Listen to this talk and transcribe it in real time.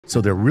So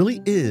there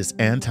really is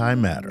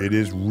antimatter. It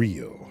is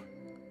real.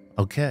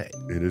 Okay.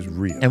 It is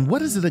real. And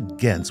what is it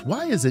against?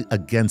 Why is it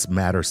against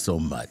matter so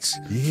much?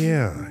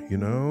 Yeah,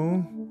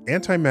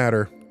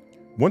 antimatter,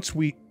 once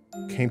we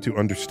came to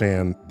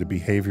understand the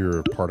behavior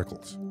of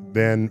particles,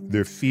 then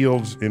there are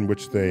fields in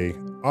which they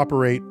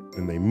operate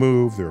and they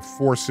move, there are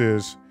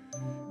forces.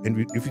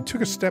 And if you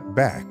took a step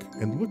back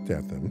and looked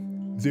at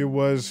them, there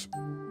was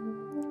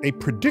a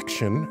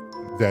prediction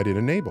that it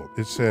enabled.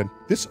 It said,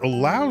 this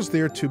allows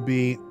there to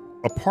be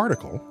a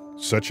particle,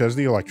 such as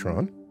the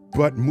electron,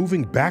 but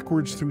moving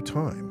backwards through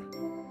time.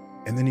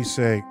 And then you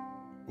say,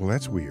 well,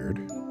 that's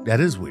weird.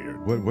 That is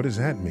weird. What does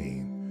that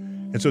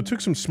mean? And so it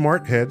took some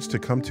smart heads to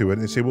come to it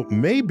and say, well,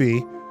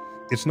 maybe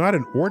it's not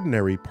an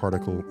ordinary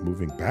particle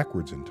moving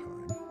backwards in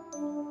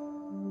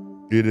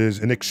time. It is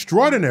an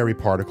extraordinary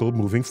particle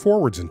moving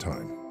forwards in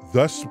time.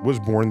 Thus was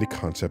born the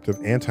concept of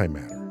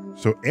antimatter.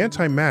 So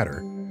antimatter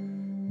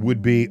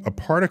would be a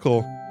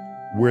particle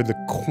where the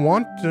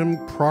quantum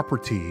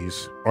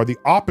properties are the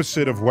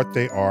opposite of what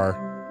they are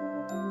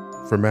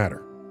for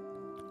matter.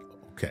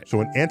 Okay. So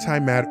an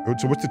antimatter,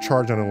 so what's the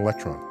charge on an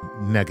electron?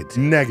 Negative.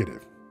 Negative.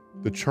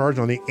 The charge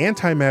on the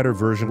antimatter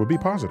version would be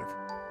positive.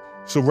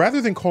 So rather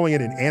than calling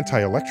it an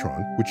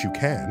anti-electron, which you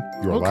can,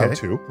 you're allowed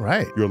to.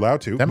 Right. You're allowed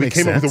to. That we makes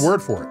came up sense. with a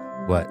word for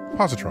it. What?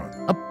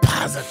 Positron. A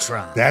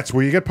positron. That's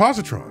where you get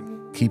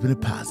positron. Keeping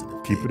it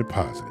positive. Keeping it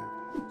positive.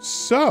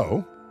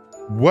 So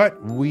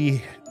what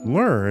we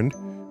learned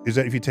is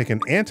that if you take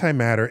an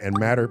antimatter and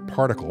matter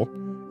particle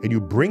and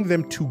you bring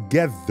them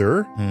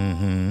together,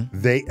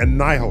 they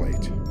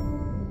annihilate.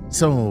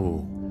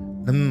 So,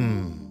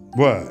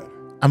 What?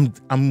 I'm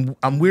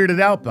weirded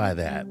out by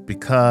that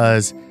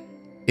because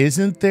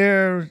isn't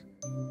there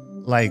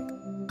like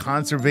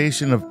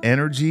conservation of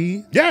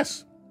energy?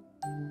 Yes.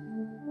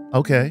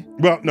 Okay.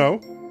 Well, no.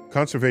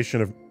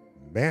 Conservation of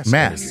mass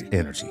Mass energy.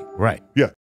 energy. Right. Yeah.